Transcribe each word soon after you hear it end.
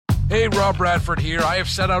Hey, Rob Bradford here. I have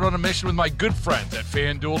set out on a mission with my good friends at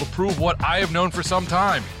FanDuel to prove what I have known for some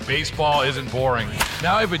time. Baseball isn't boring.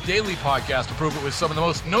 Now I have a daily podcast to prove it with some of the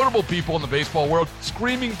most notable people in the baseball world,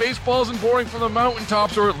 screaming baseball isn't boring from the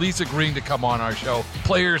mountaintops, or at least agreeing to come on our show.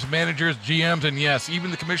 Players, managers, GMs, and yes, even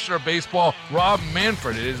the commissioner of baseball, Rob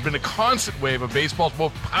Manfred. It has been a constant wave of baseball's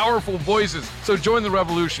most powerful voices. So join the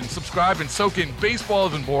revolution. Subscribe and soak in Baseball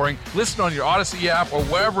Isn't Boring. Listen on your Odyssey app or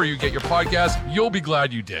wherever you get your podcasts. You'll be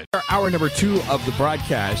glad you did. Hour number 2 of the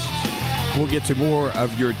broadcast. We'll get to more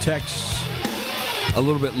of your texts a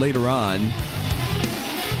little bit later on.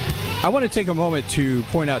 I want to take a moment to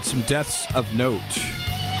point out some deaths of note.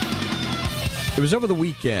 It was over the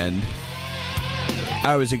weekend.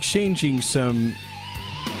 I was exchanging some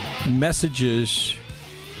messages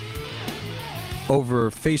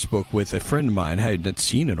over Facebook with a friend of mine I had not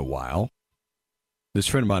seen in a while. This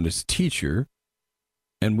friend of mine is a teacher,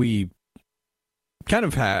 and we kind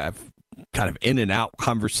of have in and out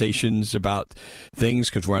conversations about things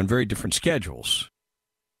because we're on very different schedules.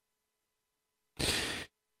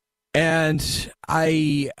 And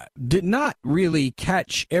I did not really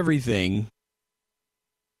catch everything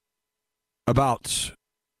about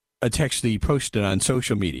a text that he posted on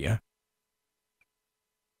social media.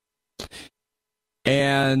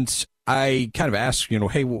 And I kind of asked,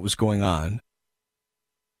 hey, what was going on?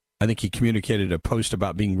 I think he communicated a post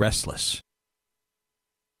about being restless.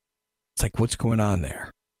 It's like, what's going on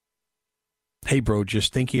there? Hey, bro,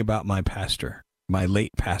 just thinking about my pastor, my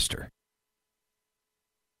late pastor.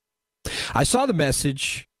 I saw the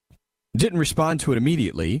message, didn't respond to it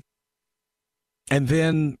immediately, and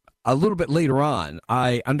then a little bit later on,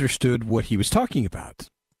 I understood what he was talking about.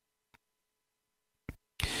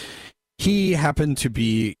 He happened to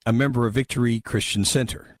be a member of Victory Christian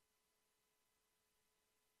Center.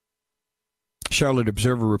 Charlotte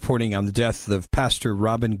Observer reporting on the death of Pastor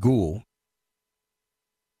Robin Gould.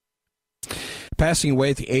 Passing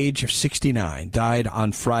away at the age of 69, died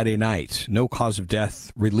on Friday night. No cause of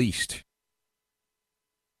death released.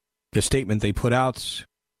 The statement they put out,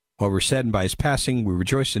 while we're saddened by his passing, we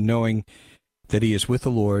rejoice in knowing that he is with the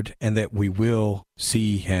Lord and that we will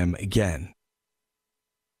see him again.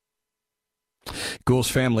 Gould's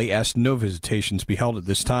family asked no visitations be held at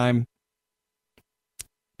this time.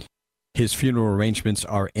 His funeral arrangements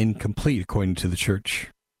are incomplete, according to the church.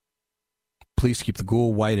 Please keep the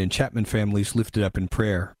Gould, White, and Chapman families lifted up in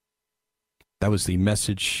prayer. That was the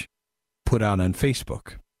message put out on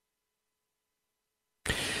Facebook.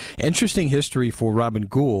 Interesting history for Robin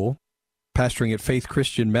Gould, pastoring at Faith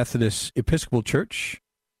Christian Methodist Episcopal Church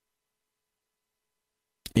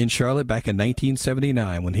in Charlotte back in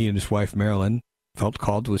 1979 when he and his wife Marilyn felt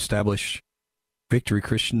called to establish Victory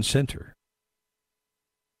Christian Center.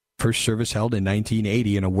 First service held in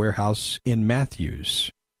 1980 in a warehouse in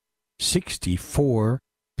Matthews. 64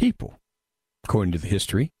 people, according to the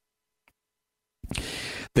history.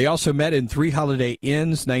 They also met in 3 Holiday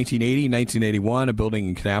Inns, 1980, 1981, a building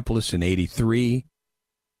in Kannapolis in 83.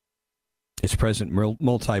 Its present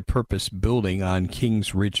multi-purpose building on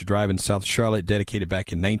Kings Ridge Drive in South Charlotte, dedicated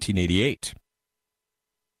back in 1988.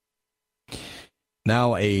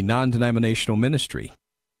 Now a non-denominational ministry.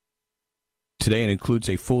 Today it includes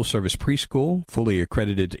a full-service preschool, fully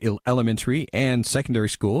accredited elementary and secondary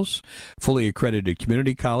schools, fully accredited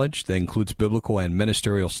community college that includes biblical and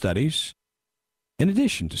ministerial studies, in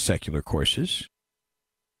addition to secular courses.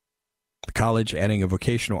 The college adding a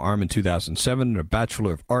vocational arm in 2007 and a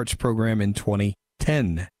Bachelor of Arts program in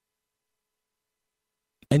 2010.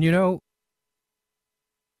 And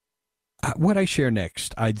what I share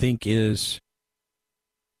next, I think, is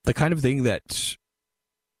the kind of thing that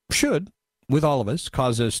should, with all of us,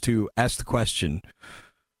 cause us to ask the question,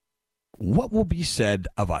 what will be said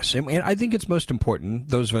of us? And I think it's most important,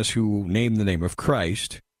 those of us who name the name of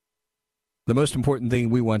Christ, the most important thing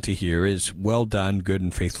we want to hear is, well done, good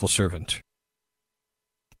and faithful servant.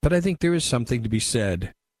 But I think there is something to be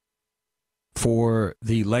said for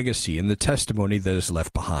the legacy and the testimony that is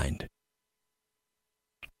left behind.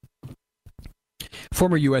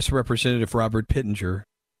 Former U.S. Representative Robert Pittenger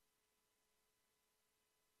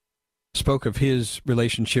spoke of his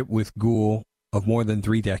relationship with Gould of more than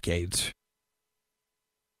 3 decades.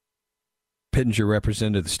 Pittenger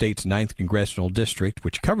represented the state's 9th Congressional District,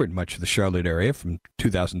 which covered much of the Charlotte area from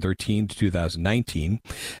 2013 to 2019.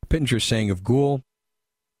 Pittenger saying of Gould,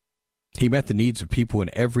 he met the needs of people in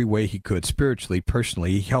every way he could, spiritually,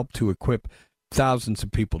 personally. He helped to equip thousands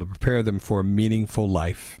of people to prepare them for a meaningful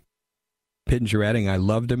life. Pittenger adding, I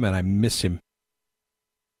loved him and I miss him.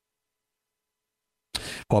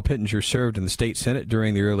 While Pittenger served in the state senate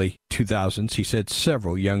during the early 2000s, he said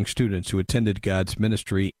several young students who attended God's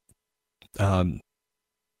ministry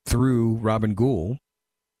through Robin Gould,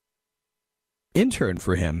 interned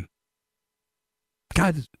for him.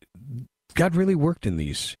 God really worked in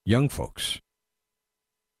these young folks.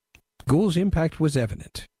 Gould's impact was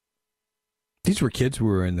evident. These were kids who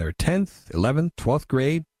were in their 10th, 11th, 12th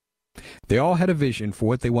grade. They all had a vision for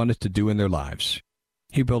what they wanted to do in their lives.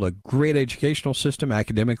 He built a great educational system,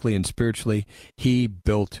 academically and spiritually. He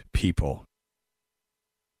built people.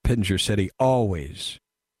 Pittenger said he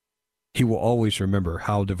will always remember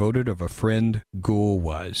how devoted of a friend Gould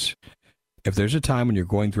was. If there's a time when you're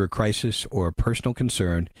going through a crisis or a personal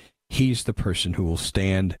concern, he's the person who will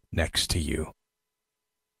stand next to you.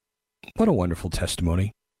 What a wonderful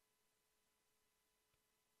testimony.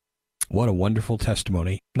 What a wonderful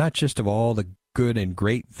testimony, not just of all the good and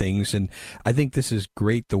great things. And I think this is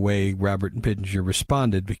great the way Robert and Pittenger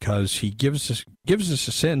responded, because he gives us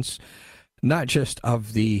a sense not just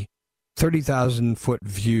of the 30,000-foot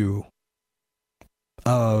view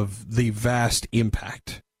of the vast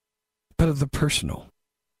impact, but of the personal.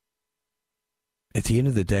 At the end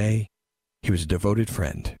of the day, he was a devoted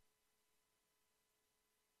friend.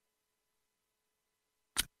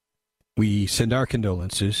 We send our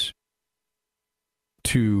condolences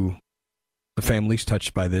to the families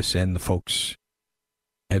touched by this and the folks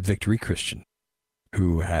at Victory Christian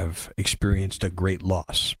who have experienced a great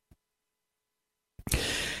loss.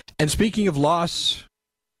 And speaking of loss,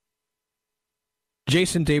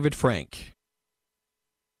 Jason David Frank.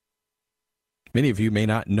 Many of you may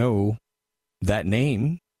not know that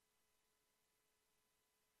name,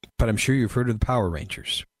 but I'm sure you've heard of the Power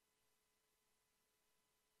Rangers.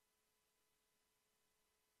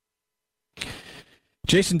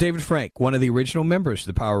 Jason David Frank, one of the original members of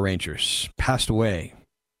the Power Rangers, passed away.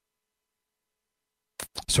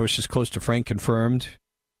 Sources close to Frank confirmed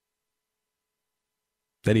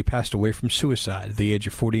that he passed away from suicide at the age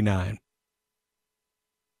of 49.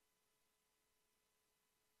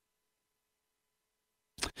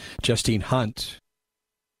 Justine Hunt,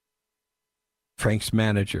 Frank's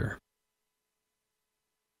manager,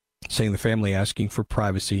 saying the family asking for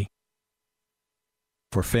privacy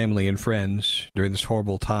for family and friends during this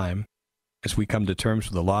horrible time as we come to terms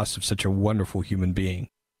with the loss of such a wonderful human being.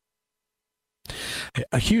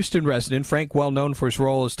 A Houston resident, Frank, well known for his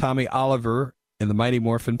role as Tommy Oliver in the Mighty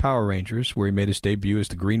Morphin Power Rangers, where he made his debut as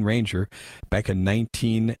the Green Ranger back in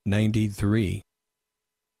 1993.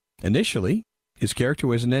 Initially, his character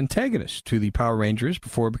was an antagonist to the Power Rangers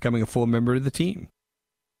before becoming a full member of the team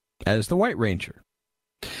as the White Ranger.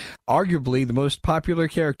 Arguably the most popular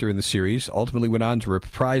character in the series, ultimately went on to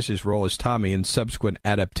reprise his role as Tommy in subsequent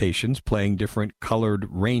adaptations, playing different colored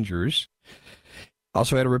Rangers.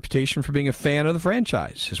 Also had a reputation for being a fan of the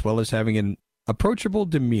franchise, as well as having an approachable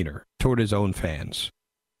demeanor toward his own fans.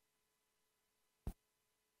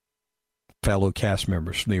 Fellow cast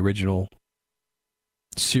members from the original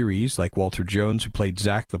series, like Walter Jones, who played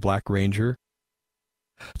Zack the Black Ranger,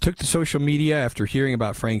 took to social media after hearing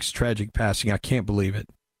about Frank's tragic passing. I can't believe it.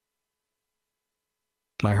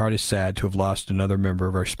 My heart is sad to have lost another member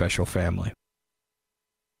of our special family.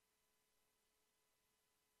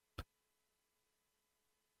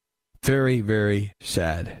 Very, very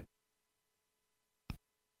sad.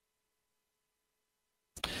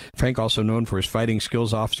 Frank, also known for his fighting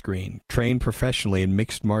skills off-screen, trained professionally in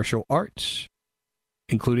mixed martial arts,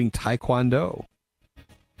 including Taekwondo,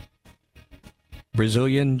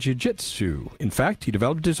 Brazilian Jiu-Jitsu. In fact, he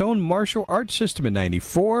developed his own martial arts system in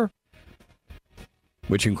 '94,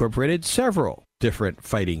 which incorporated several different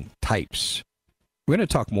fighting types. We're going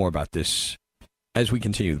to talk more about this as we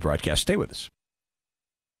continue the broadcast. Stay with us.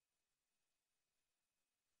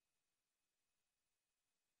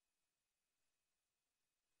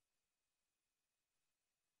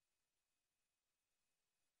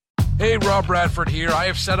 Hey, Rob Bradford here. I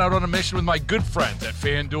have set out on a mission with my good friends at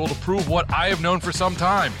FanDuel to prove what I have known for some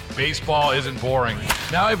time. Baseball isn't boring.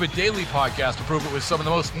 Now I have a daily podcast to prove it with some of the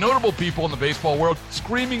most notable people in the baseball world,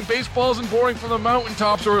 screaming baseball isn't boring from the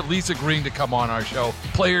mountaintops, or at least agreeing to come on our show.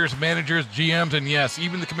 Players, managers, GMs, and yes,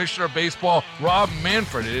 even the commissioner of baseball, Rob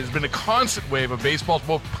Manfred. It has been a constant wave of baseball's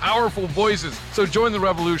most powerful voices. So join the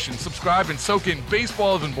revolution. Subscribe and soak in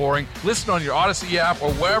Baseball Isn't Boring. Listen on your Odyssey app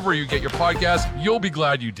or wherever you get your podcasts. You'll be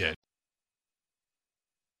glad you did.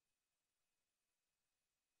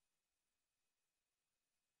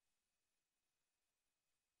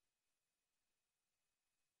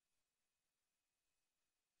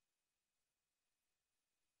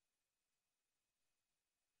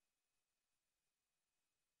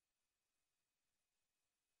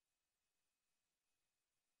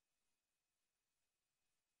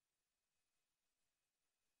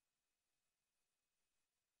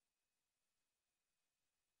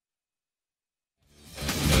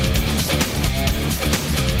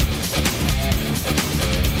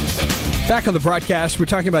 Back on the broadcast, we're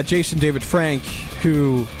talking about Jason David Frank,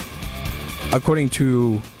 who, according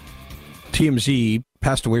to TMZ,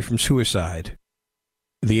 passed away from suicide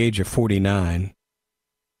at the age of 49.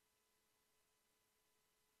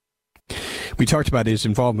 We talked about his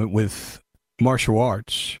involvement with martial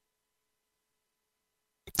arts.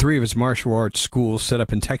 3 of his martial arts schools set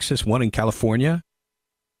up in Texas, 1 in California.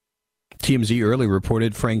 TMZ earlier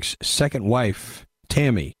reported Frank's second wife,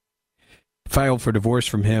 Tammy, filed for divorce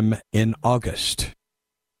from him in August.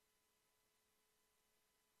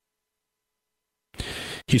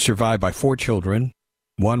 He's survived by 4 children,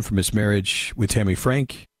 1 from his marriage with Tammy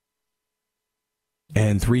Frank,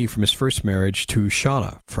 and 3 from his first marriage to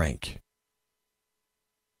Shauna Frank.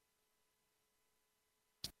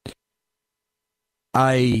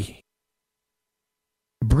 I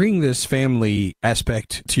bring this family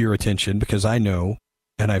aspect to your attention because I know,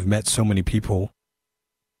 and I've met so many people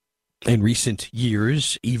in recent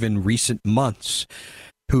years, even recent months,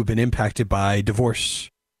 who've been impacted by divorce.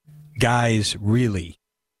 Guys really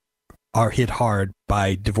are hit hard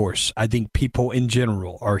by divorce. I think people in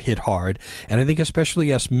general are hit hard, and I think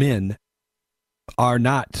especially us men are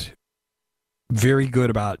not very good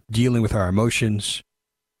about dealing with our emotions,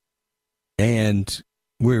 and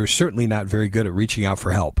we're certainly not very good at reaching out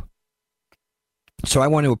for help. So I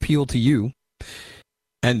want to appeal to you,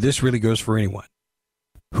 and this really goes for anyone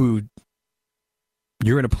who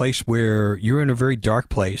you're in a place where you're in a very dark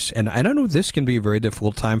place. And I don't know, this can be a very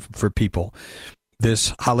difficult time for people.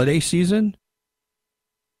 This holiday season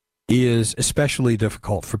is especially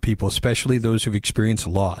difficult for people, especially those who've experienced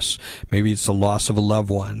loss. Maybe it's the loss of a loved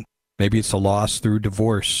one. Maybe it's a loss through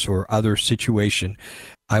divorce or other situation.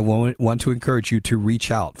 I want to encourage you to reach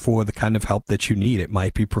out for the kind of help that you need. It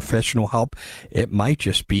might be professional help. It might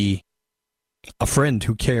just be a friend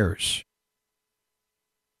who cares.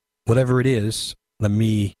 Whatever it is, let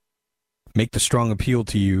me make the strong appeal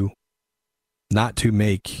to you not to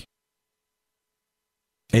make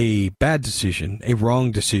a bad decision, a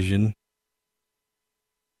wrong decision,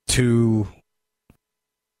 to,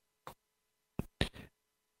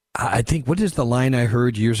 I think, what is the line I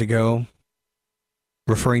heard years ago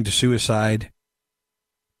referring to suicide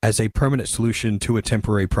as a permanent solution to a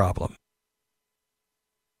temporary problem?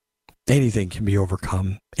 Anything can be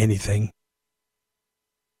overcome, anything.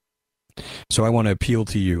 So I want to appeal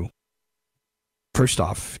to you. First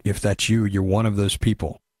off, if that's you, you're one of those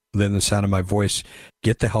people, then the sound of my voice,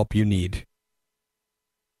 get the help you need.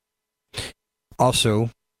 Also,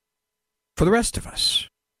 for the rest of us,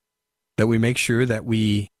 that we make sure that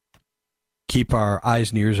we keep our eyes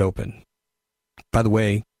and ears open. By the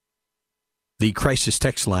way, the crisis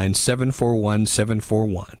text line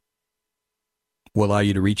 741-741 will allow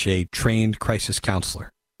you to reach a trained crisis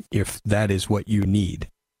counselor if that is what you need.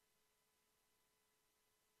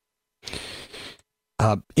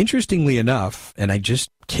 Interestingly enough, and I just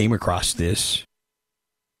came across this,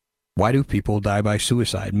 why do people die by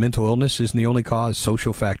suicide? Mental illness isn't the only cause.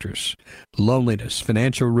 Social factors, loneliness,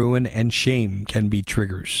 financial ruin, and shame can be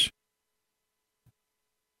triggers.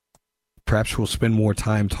 Perhaps we'll spend more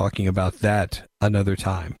time talking about that another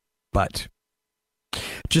time. But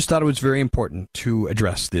just thought it was very important to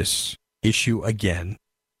address this issue again.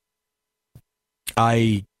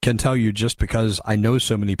 I can tell you, just because I know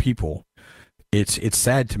so many people, it's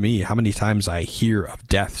sad to me how many times I hear of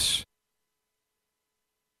deaths.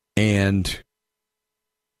 And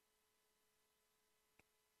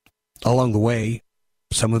along the way,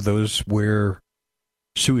 some of those where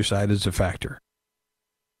suicide is a factor.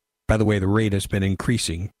 By the way, the rate has been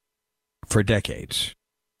increasing for decades.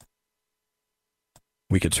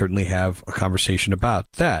 We could certainly have a conversation about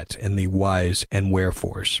that and the whys and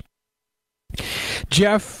wherefores.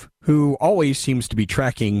 Jeff, who always seems to be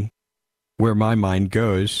tracking where my mind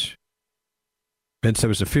goes, Vince, there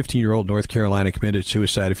was a 15-year-old North Carolina committed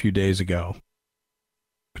suicide a few days ago.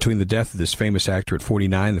 Between the death of this famous actor at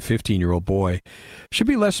 49, the 15-year-old boy, should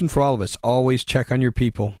be a lesson for all of us. Always check on your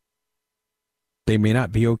people. They may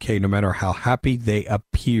not be okay, no matter how happy they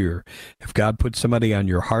appear. If God puts somebody on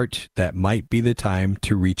your heart, that might be the time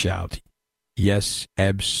to reach out. Yes,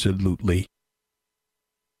 absolutely.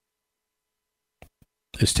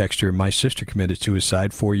 This texter, my sister committed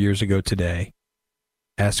suicide 4 years ago today.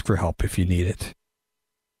 Ask for help if you need it.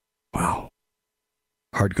 Wow.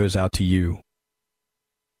 Heart goes out to you.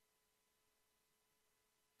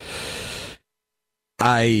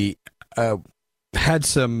 I had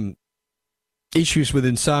some issues with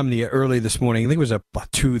insomnia early this morning. I think it was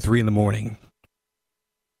about 2, 3 in the morning.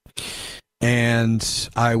 And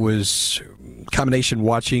I was combination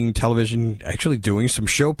watching television, actually doing some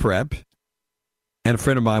show prep. And a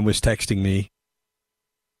friend of mine was texting me.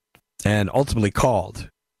 and ultimately called.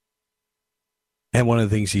 And one of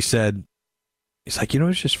the things he said, he's like,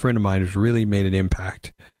 it's just a friend of mine who's really made an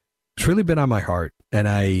impact. It's really been on my heart. And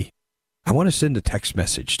I want to send a text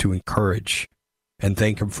message to encourage and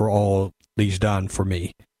thank him for all he's done for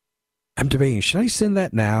me. I'm debating, should I send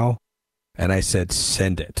that now? And I said,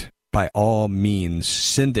 send it. By all means,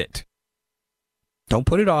 send it. Don't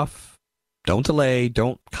put it off. Don't delay.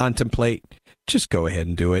 Don't contemplate. Just go ahead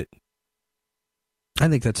and do it. I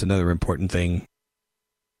think that's another important thing.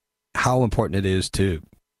 How important it is to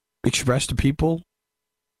express to people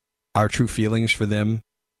our true feelings for them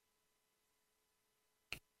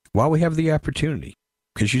while we have the opportunity.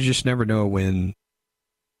 Because you just never know when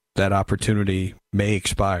that opportunity may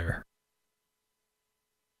expire.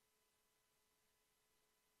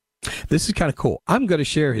 This is kind of cool. I'm going to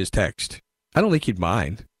share his text. I don't think he'd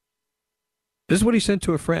mind. This is what he sent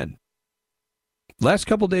to a friend. Last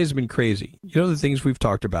couple days have been crazy. The things we've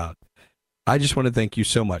talked about. I just want to thank you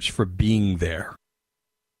so much for being there.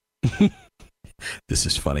 This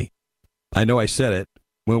is funny. I know I said it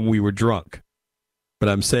when we were drunk, but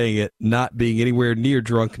I'm saying it not being anywhere near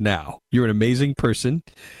drunk now. You're an amazing person.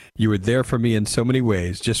 You were there for me in so many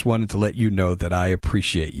ways. Just wanted to let you know that I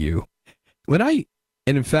appreciate you.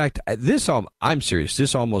 And in fact, I'm serious.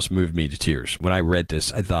 This almost moved me to tears. When I read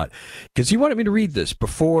this, I thought, because he wanted me to read this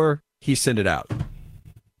before he sent it out.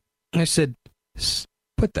 And I said,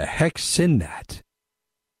 what the heck, send that?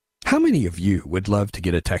 How many of you would love to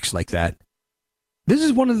get a text like that? This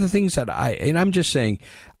is one of the things that I'm just saying,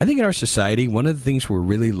 I think in our society, one of the things we're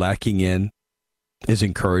really lacking in is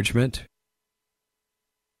encouragement.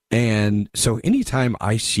 And so anytime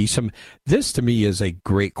I see this to me is a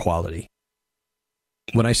great quality.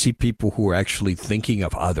 When I see people who are actually thinking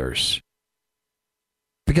of others.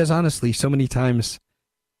 Because honestly, so many times,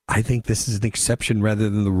 I think this is an exception rather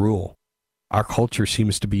than the rule. Our culture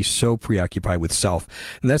seems to be so preoccupied with self.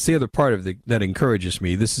 And that's the other part of that encourages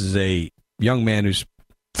me. This is a young man who's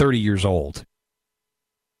 30 years old.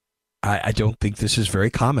 I don't think this is very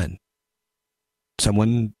common.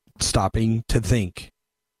 Someone stopping to think.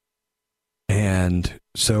 And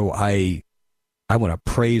so I want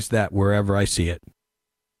to praise that wherever I see it.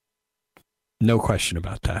 No question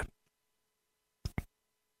about that.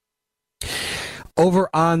 Over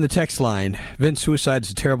on the text line, Vince, suicide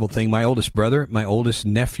is a terrible thing. My oldest brother, my oldest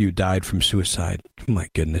nephew died from suicide. Oh my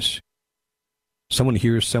goodness. Someone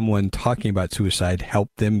hears someone talking about suicide,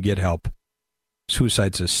 help them get help.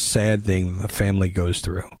 Suicide's a sad thing the family goes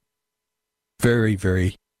through. Very,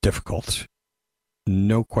 very difficult.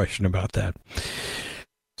 No question about that.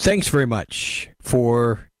 Thanks very much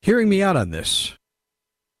for hearing me out on this.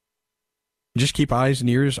 Just keep eyes and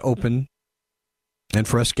ears open. And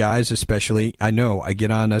for us guys especially, I know I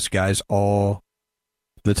get on us guys all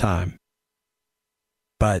the time.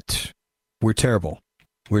 But we're terrible.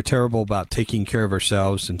 We're terrible about taking care of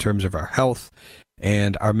ourselves in terms of our health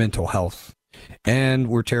and our mental health. And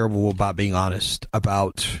we're terrible about being honest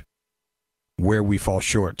about where we fall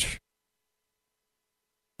short.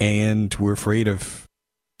 And we're afraid of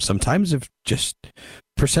sometimes of just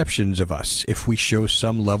perceptions of us. If we show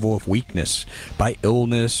some level of weakness by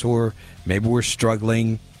illness or maybe we're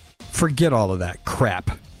struggling, forget all of that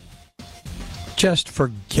crap. Just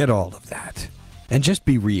forget all of that and just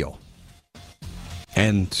be real.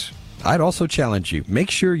 And I'd also challenge you, make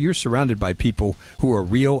sure you're surrounded by people who are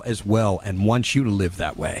real as well and want you to live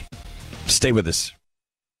that way. Stay with us.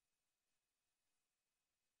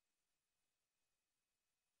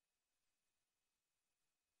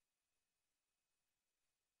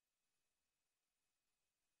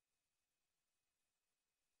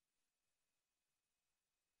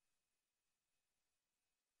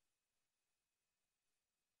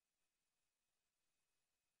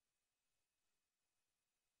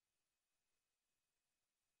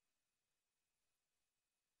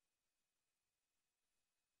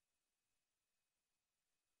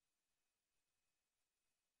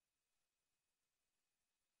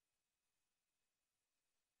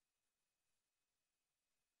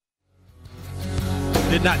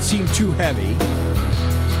 Did not seem too heavy.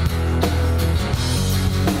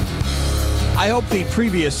 I hope the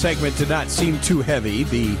previous segment did not seem too heavy.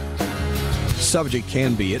 The subject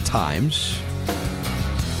can be at times.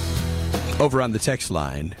 Over on the text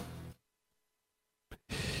line,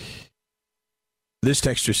 this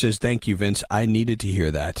texter says, thank you, Vince. I needed to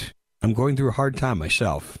hear that. I'm going through a hard time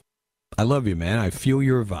myself. I love you, man. I feel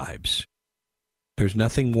your vibes. There's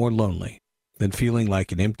nothing more lonely than feeling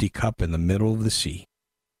like an empty cup in the middle of the sea.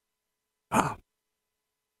 Ah.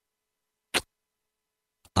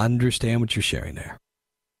 Understand what you're sharing there.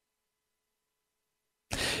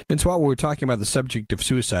 And so while we're talking about the subject of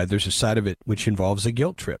suicide, there's a side of it which involves a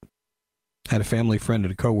guilt trip. I had a family friend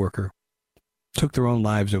and a coworker took their own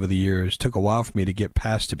lives over the years. Took a while for me to get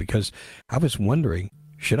past it because I was wondering,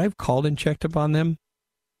 should I have called and checked up on them?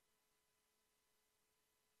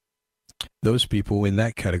 Those people in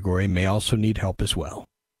that category may also need help as well.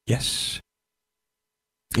 Yes.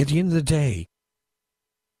 At the end of the day,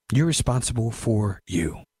 you're responsible for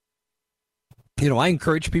you. You know, I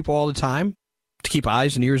encourage people all the time to keep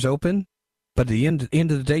eyes and ears open, but at the end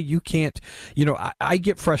of the day, you can't, you know, I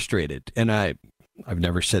get frustrated, and I've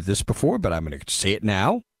never said this before, but I'm going to say it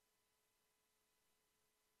now.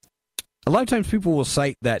 A lot of times people will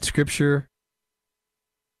cite that scripture,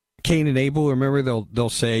 Cain and Abel. Remember, they'll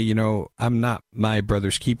say, you know, I'm not my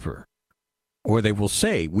brother's keeper. Or they will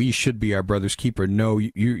say, we should be our brother's keeper. No,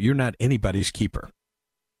 you're not anybody's keeper.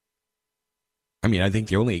 I mean, I think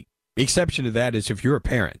the only exception to that is if you're a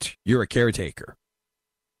parent, you're a caretaker.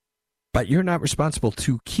 But you're not responsible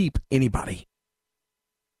to keep anybody.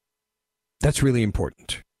 That's really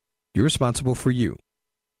important. You're responsible for you.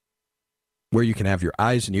 Where you can have your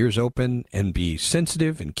eyes and ears open and be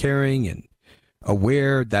sensitive and caring and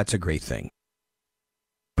aware, that's a great thing.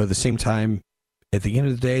 But at the same time, at the end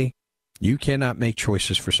of the day, you cannot make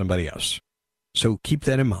choices for somebody else. So keep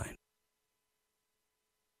that in mind.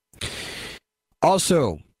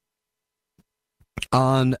 Also,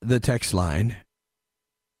 on the text line,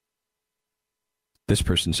 this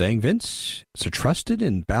person saying, Vince is a trusted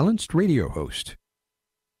and balanced radio host.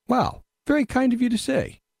 Wow, very kind of you to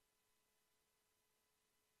say.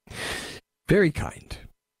 Very kind.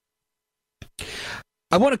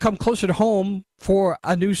 I want to come closer to home for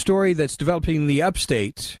a news story that's developing in the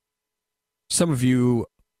upstate. Some of you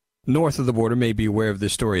north of the border may be aware of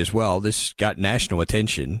this story as well. This got national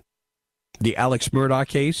attention. The Alex Murdaugh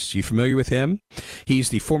case, you familiar with him? He's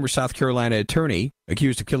the former South Carolina attorney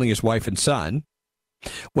accused of killing his wife and son.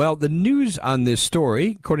 Well, the news on this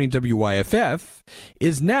story, according to WYFF,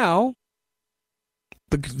 is now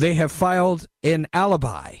they have filed an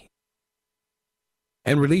alibi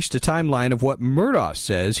and released a timeline of what Murdaugh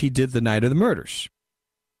says he did the night of the murders.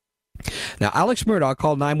 Now, Alex Murdaugh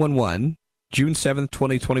called 911 June 7th,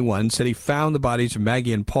 2021, said he found the bodies of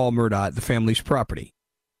Maggie and Paul Murdaugh at the family's property.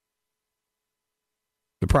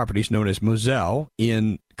 The property is known as Moselle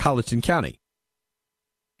in Colleton County.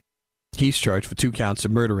 He's charged with 2 counts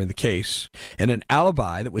of murder in the case, and an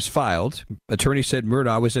alibi that was filed. Attorney said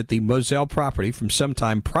Murdaugh was at the Moselle property from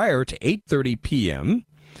sometime prior to 8:30 p.m.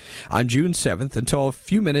 on June 7th until a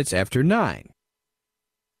few minutes after 9.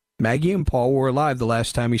 Maggie and Paul were alive the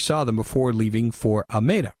last time he saw them before leaving for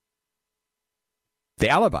Almeda. The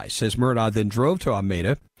alibi says Murdaugh then drove to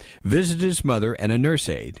Almeda, visited his mother and a nurse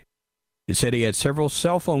aide. It said he had several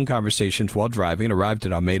cell phone conversations while driving and arrived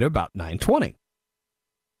at Almeda about 9:20.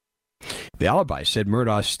 The alibi said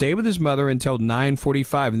Murdaugh stayed with his mother until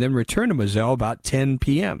 9:45 and then returned to Moselle about 10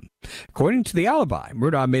 p.m. According to the alibi,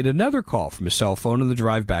 Murdaugh made another call from his cell phone on the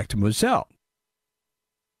drive back to Moselle.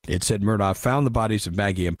 It said Murdaugh found the bodies of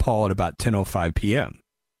Maggie and Paul at about 10:05 p.m.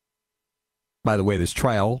 By the way, this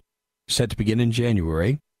trial set to begin in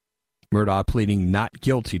January. Murdaugh pleading not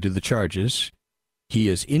guilty to the charges. He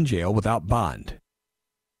is in jail without bond.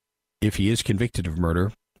 If he is convicted of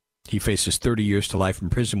murder, he faces 30 years to life in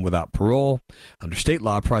prison without parole. Under state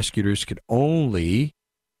law, prosecutors could they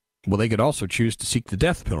could also choose to seek the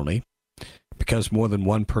death penalty because more than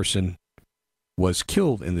one person was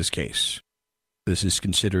killed in this case. This is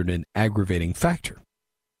considered an aggravating factor.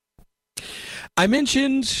 I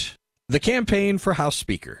mentioned the campaign for House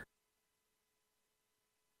Speaker.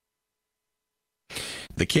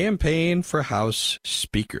 The campaign for House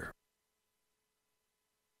Speaker.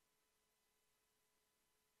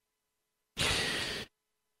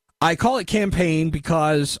 I call it campaign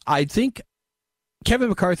because I think Kevin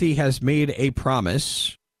McCarthy has made a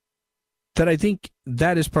promise that I think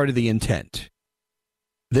that is part of the intent.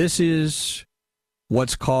 This is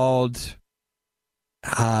what's called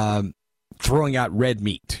throwing out red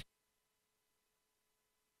meat.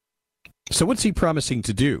 So what's he promising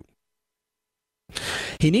to do?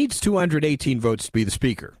 He needs 218 votes to be the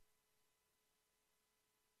Speaker.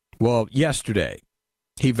 Well, yesterday,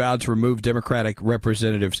 he vowed to remove Democratic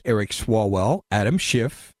Representatives Eric Swalwell, Adam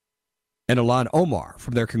Schiff, and Ilhan Omar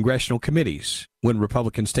from their congressional committees when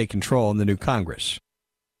Republicans take control in the new Congress.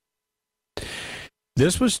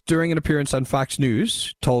 This was during an appearance on Fox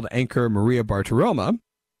News, told anchor Maria Bartiromo.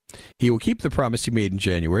 He will keep the promise he made in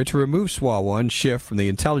January to remove Swalwell and Schiff from the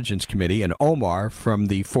Intelligence Committee and Omar from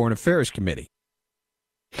the Foreign Affairs Committee.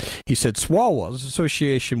 He said Swalwell's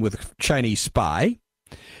association with Chinese spy,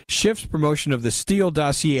 Schiff's promotion of the Steele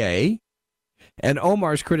dossier, and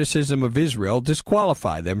Omar's criticism of Israel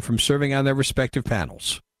disqualify them from serving on their respective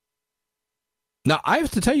panels. Now, I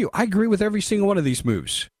have to tell you, I agree with every single one of these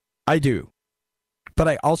moves. I do. But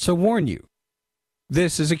I also warn you,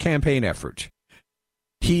 this is a campaign effort.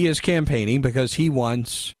 He is campaigning because he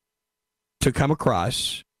wants to come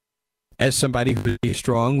across as somebody who is a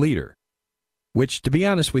strong leader, which, to be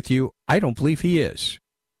honest with you, I don't believe he is.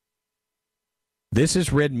 This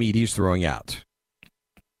is red meat he's throwing out.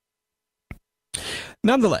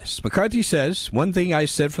 Nonetheless, McCarthy says, one thing I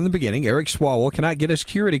said from the beginning, Eric Swalwell cannot get a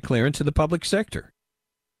security clearance in the public sector.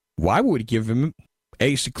 Why would we give him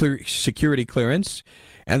a security clearance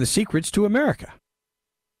and the secrets to America?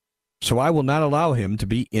 So I will not allow him to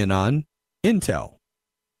be in on intel.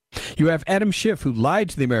 You have Adam Schiff, who lied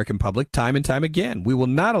to the American public time and time again. We will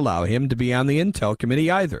not allow him to be on the Intel Committee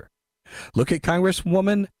either. Look at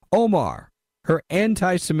Congresswoman Omar, her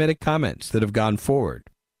anti-Semitic comments that have gone forward.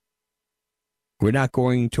 We're not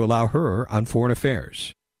going to allow her on foreign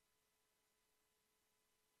affairs.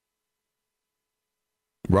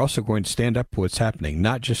 We're also going to stand up for what's happening,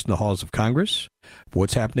 not just in the halls of Congress, but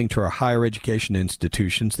what's happening to our higher education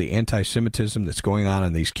institutions, the anti-Semitism that's going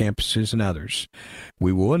on these campuses and others.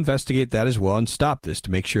 We will investigate that as well and stop this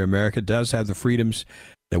to make sure America does have the freedoms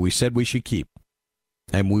that we said we should keep.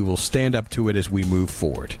 And we will stand up to it as we move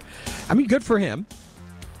forward. I mean, good for him.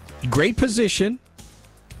 Great position.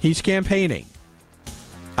 He's campaigning.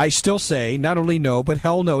 I still say not only no, but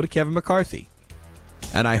hell no to Kevin McCarthy.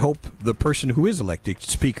 And I hope the person who is elected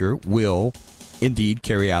Speaker will indeed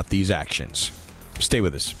carry out these actions. Stay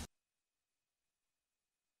with us.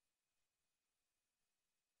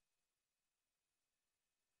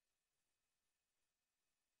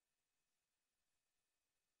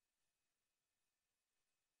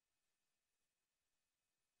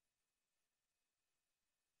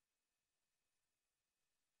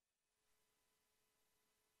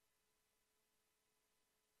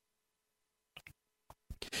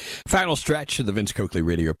 Final stretch of the Vince Coakley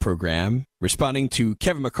radio program, responding to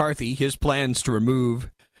Kevin McCarthy, his plans to remove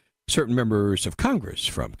certain members of Congress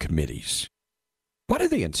from committees. Why do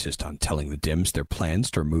they insist on telling the Dems their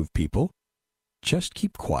plans to remove people? Just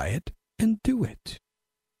keep quiet and do it.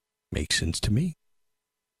 Makes sense to me.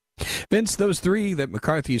 Vince, those three that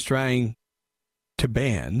McCarthy is trying to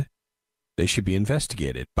ban, they should be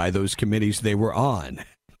investigated by those committees they were on.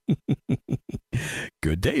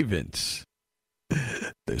 Good day, Vince.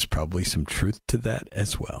 There's probably some truth to that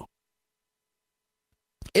as well.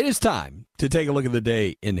 It is time to take a look at the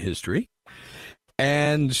day in history.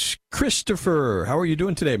 And Christopher, how are you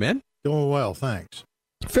doing today, man? Doing well, thanks.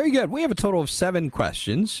 Very good. We have a total of 7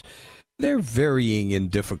 questions. They're varying in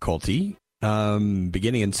difficulty,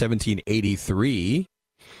 beginning in 1783.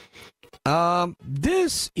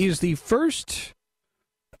 This is the first,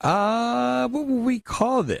 what will we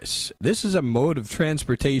call this? This is a mode of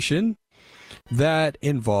transportation that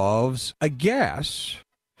involves a gas,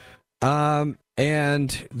 and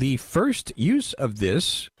the first use of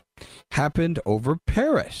this happened over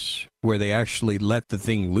Paris, where they actually let the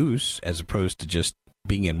thing loose as opposed to just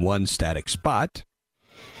being in one static spot.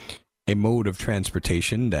 A mode of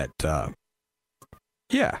transportation that,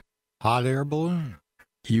 Hot air balloon.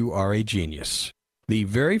 You are a genius. The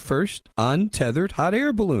very first untethered hot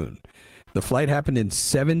air balloon. The flight happened in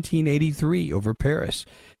 1783 over Paris.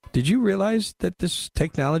 Did you realize that this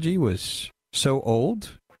technology was so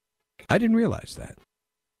old? I didn't realize that.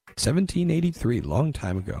 1783, long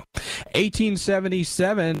time ago.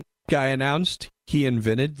 1877, guy announced he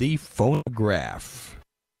invented the phonograph.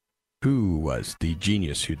 Who was the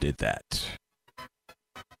genius who did that?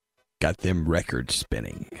 Got them records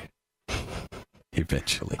spinning.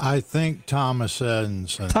 Eventually. I think Thomas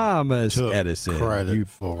Edison. Thomas Edison. Credit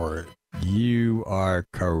for it. You are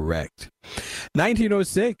correct.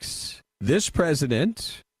 1906, this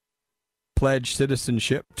president pledged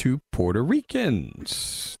citizenship to Puerto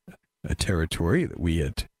Ricans, a territory that we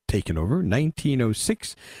had taken over.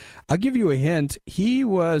 1906. I'll give you a hint. He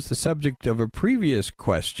was the subject of a previous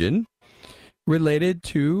question related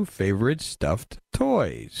to favorite stuffed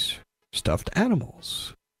toys, stuffed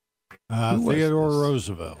animals. Theodore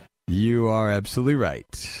Roosevelt. You are absolutely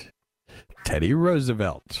right. Teddy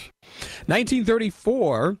Roosevelt.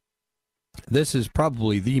 1934, this is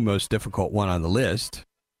probably the most difficult one on the list.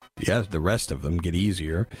 Yes, the rest of them get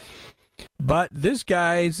easier. But this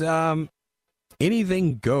guy's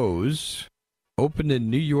Anything Goes opened in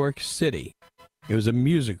New York City. It was a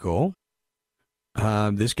musical.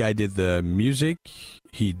 This guy did the music.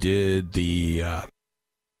 He did the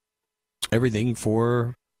everything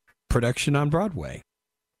for production on Broadway.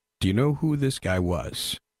 Do you know who this guy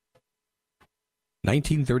was?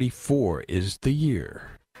 1934 is the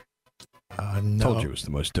year. No. Told you it was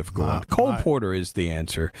the most difficult one. Cole Porter is the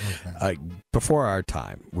answer. Okay. Before our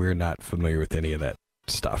time, we're not familiar with any of that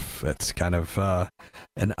stuff. That's kind of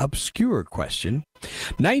an obscure question.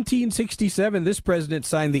 1967, this president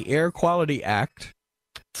signed the Air Quality Act.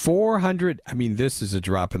 400, I mean, this is a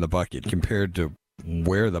drop in the bucket compared to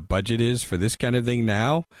where the budget is for this kind of thing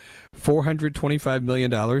now. $425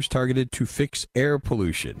 million targeted to fix air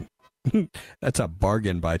pollution. That's a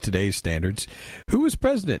bargain by today's standards. Who was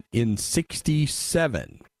president in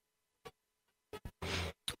 67?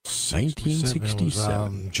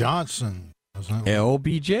 1967. Johnson.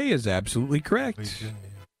 LBJ is absolutely correct. LBJ, yeah.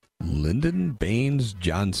 Lyndon Baines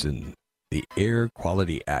Johnson, the Air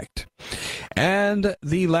Quality Act. And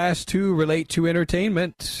the last two relate to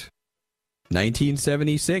entertainment.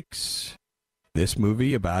 1976. This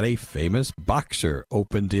movie about a famous boxer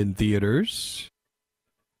opened in theaters.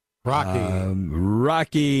 Rocky,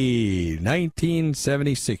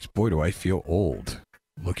 1976. Boy, do I feel old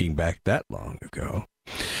looking back that long ago.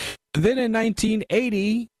 Then in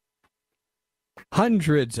 1980,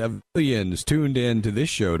 hundreds of millions tuned in to this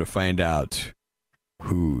show to find out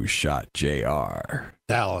who shot JR.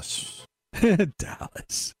 Dallas.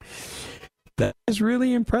 Dallas. That is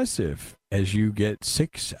really impressive, as you get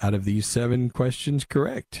 6 out of these 7 questions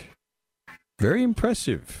correct. Very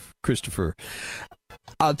impressive, Christopher.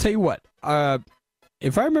 I'll tell you what,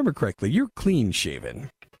 if I remember correctly, you're clean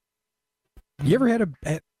shaven. You ever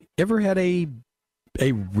had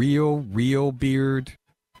a real beard?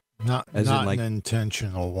 Not As in, like, an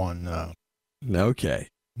intentional one, no. Okay.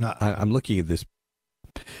 I'm looking at this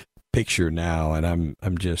picture now, and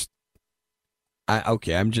I'm just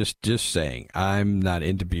saying, I'm not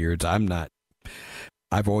into beards.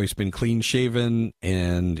 I've always been clean shaven,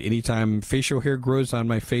 and anytime facial hair grows on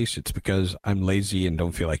my face, it's because I'm lazy and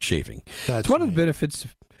don't feel like shaving. That's it's one of the me. benefits.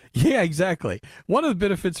 Yeah, exactly. One of the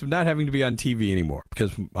benefits of not having to be on TV anymore,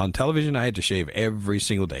 because on television I had to shave every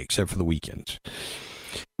single day except for the weekends.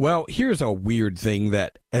 Well, here's a weird thing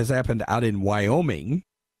that has happened out in Wyoming.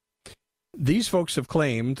 These folks have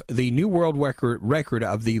claimed the new world record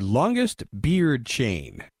of the longest beard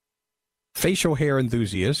chain. Facial hair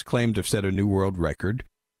enthusiasts claimed to have set a new world record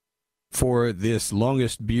for this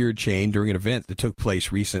longest beard chain during an event that took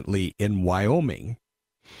place recently in Wyoming.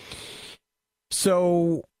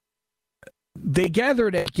 So they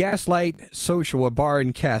gathered at Gaslight Social, a bar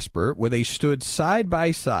in Casper, where they stood side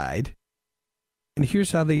by side. And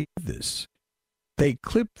here's how they did this. They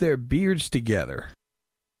clipped their beards together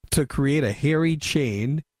to create a hairy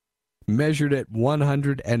chain measured at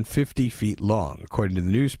 150 feet long, according to the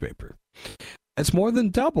newspaper. That's more than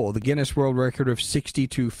double the Guinness World Record of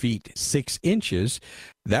 62 feet 6 inches.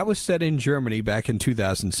 That was set in Germany back in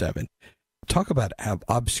 2007. Talk about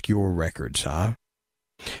obscure records, huh?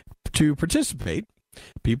 To participate,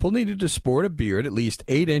 people needed to sport a beard at least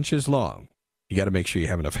 8 inches long. You got to make sure you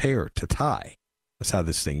have enough hair to tie. That's how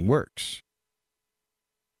this thing works.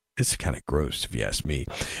 It's kind of gross, if you ask me.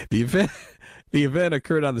 The event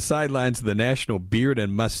occurred on the sidelines of the National Beard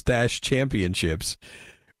and Mustache Championships,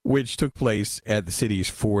 which took place at the city's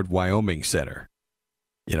Ford, Wyoming Center.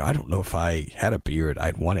 You know, I don't know if I had a beard,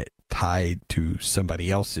 I'd want it tied to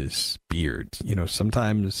somebody else's beard. You know,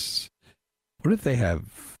 sometimes, what if they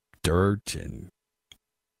have dirt and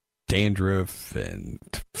dandruff and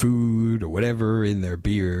food or whatever in their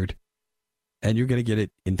beard, and you're going to get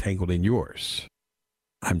it entangled in yours?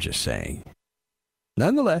 I'm just saying.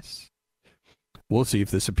 Nonetheless, we'll see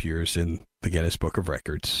if this appears in the Guinness Book of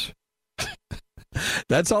Records.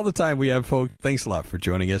 That's all the time we have, folks. Thanks a lot for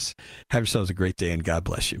joining us. Have yourselves a great day, and God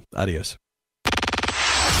bless you. Adios.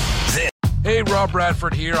 Hey, Rob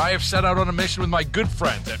Bradford here. I have set out on a mission with my good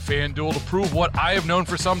friends at FanDuel to prove what I have known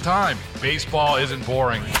for some time. Baseball isn't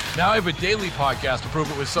boring. Now I have a daily podcast to prove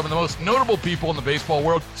it with some of the most notable people in the baseball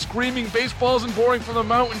world, screaming baseball isn't boring from the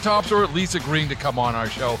mountaintops, or at least agreeing to come on our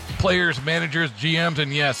show. Players, managers, GMs,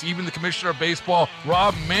 and yes, even the commissioner of baseball,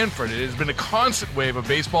 Rob Manfred. It has been a constant wave of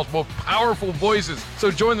baseball's most powerful voices. So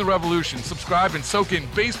join the revolution. Subscribe and soak in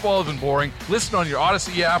Baseball Isn't Boring. Listen on your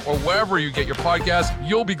Odyssey app or wherever you get your podcasts.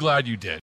 You'll be glad you did.